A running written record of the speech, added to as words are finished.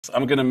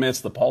I'm gonna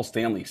miss the Paul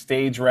Stanley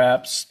stage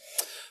raps.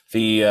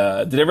 The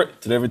did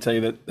I ever tell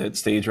you that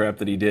stage rap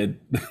that he did?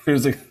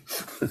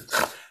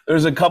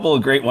 There's a couple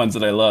of great ones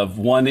that I love.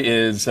 One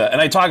is,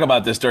 and I talk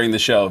about this during the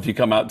show. If you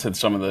come out to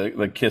some of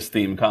the KISS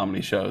themed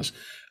comedy shows,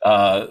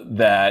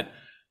 that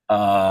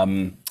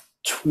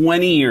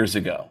 20 years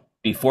ago,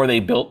 before they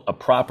built a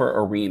proper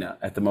arena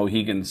at the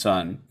Mohegan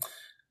Sun,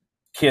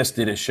 KISS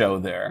did a show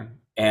there,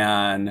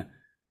 and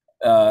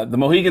the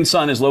Mohegan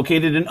Sun is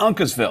located in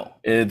Uncasville.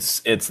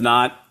 It's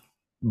not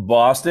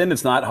Boston,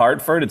 it's not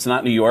Hartford, it's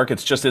not New York.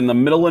 It's just in the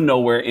middle of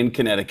nowhere in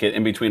Connecticut,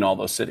 in between all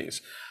those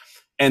cities.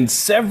 And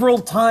several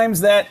times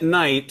that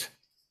night,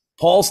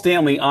 Paul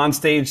Stanley on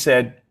stage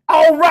said,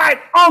 "All right,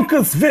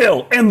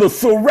 Uncasville and the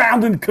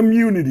surrounding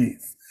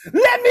communities,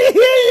 let me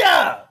hear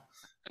ya."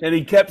 And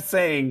he kept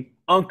saying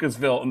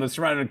Uncasville and the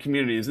surrounding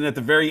communities. And at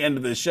the very end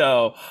of the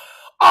show,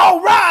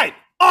 "All right,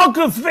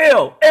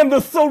 Uncasville and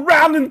the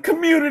surrounding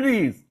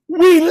communities,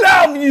 we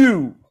love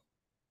you."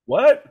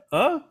 What?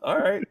 Huh? All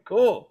right,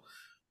 cool.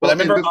 But I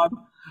remember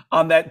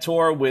on that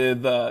tour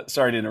with,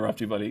 sorry to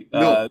interrupt you, buddy.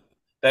 No.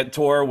 That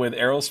tour with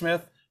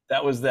Aerosmith,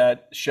 that was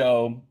that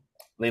show.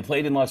 They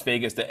played in Las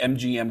Vegas, the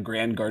MGM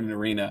Grand Garden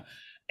Arena.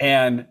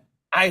 And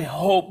I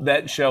hope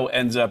that show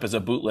ends up as a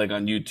bootleg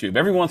on YouTube.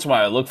 Every once in a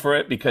while I look for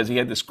it because he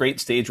had this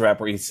great stage rap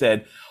where he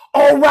said,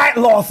 "All right,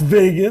 Las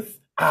Vegas,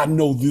 I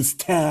know this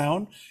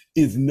town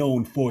is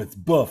known for its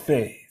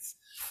buffets.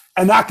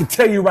 And I can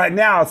tell you right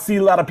now, I see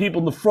a lot of people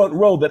in the front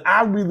row that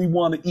I really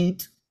want to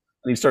eat."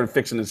 And he started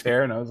fixing his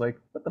hair, and I was like,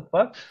 what the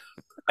fuck?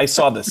 I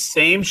saw the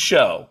same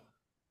show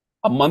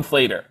a month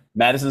later,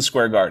 Madison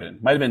Square Garden.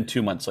 Might have been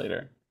 2 months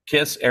later.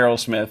 KISS,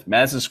 Aerosmith,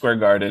 Madison Square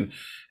Garden.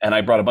 And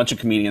I brought a bunch of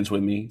comedians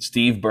with me.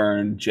 Steve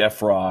Byrne,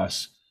 Jeff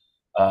Ross,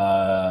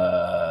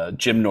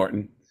 Jim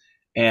Norton.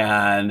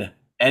 And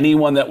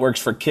anyone that works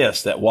for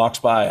KISS that walks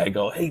by, I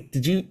go, "Hey,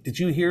 did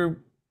you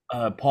hear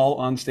Paul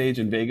on stage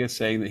in Vegas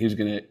saying that he was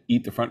going to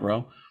eat the front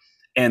row?"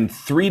 And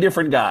 3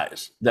 different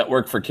guys that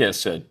work for KISS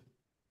said,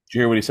 "Did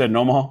you hear what he said in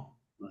Omaha?"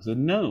 I said,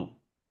 "No."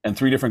 And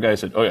 3 different guys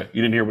said, "Oh yeah,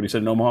 you didn't hear what he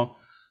said in Omaha?"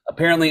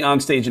 Apparently on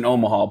stage in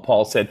Omaha,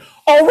 Paul said,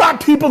 "All right,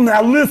 people,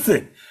 now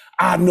listen.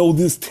 I know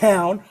this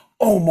town,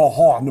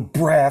 Omaha,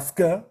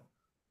 Nebraska,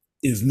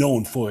 is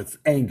known for its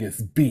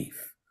Angus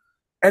beef.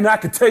 And I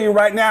can tell you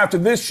right now, after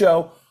this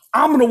show,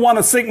 I'm going to want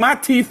to sink my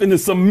teeth into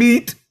some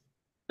meat."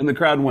 And the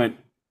crowd went,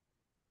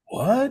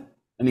 "What?"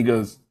 And he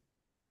goes,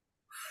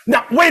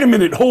 "Now, wait a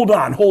minute. Hold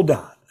on.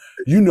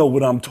 You know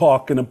what I'm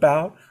talking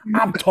about.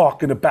 I'm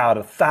talking about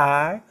a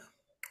thigh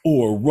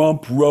or a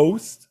rump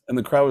roast." And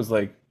the crowd was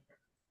like,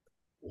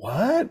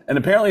 "What?" And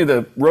apparently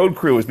the road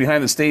crew was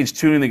behind the stage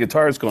tuning the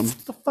guitars going,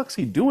 "What the fuck's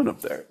he doing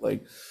up there?"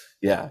 Like,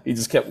 yeah, he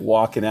just kept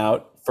walking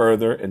out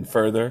further and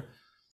further.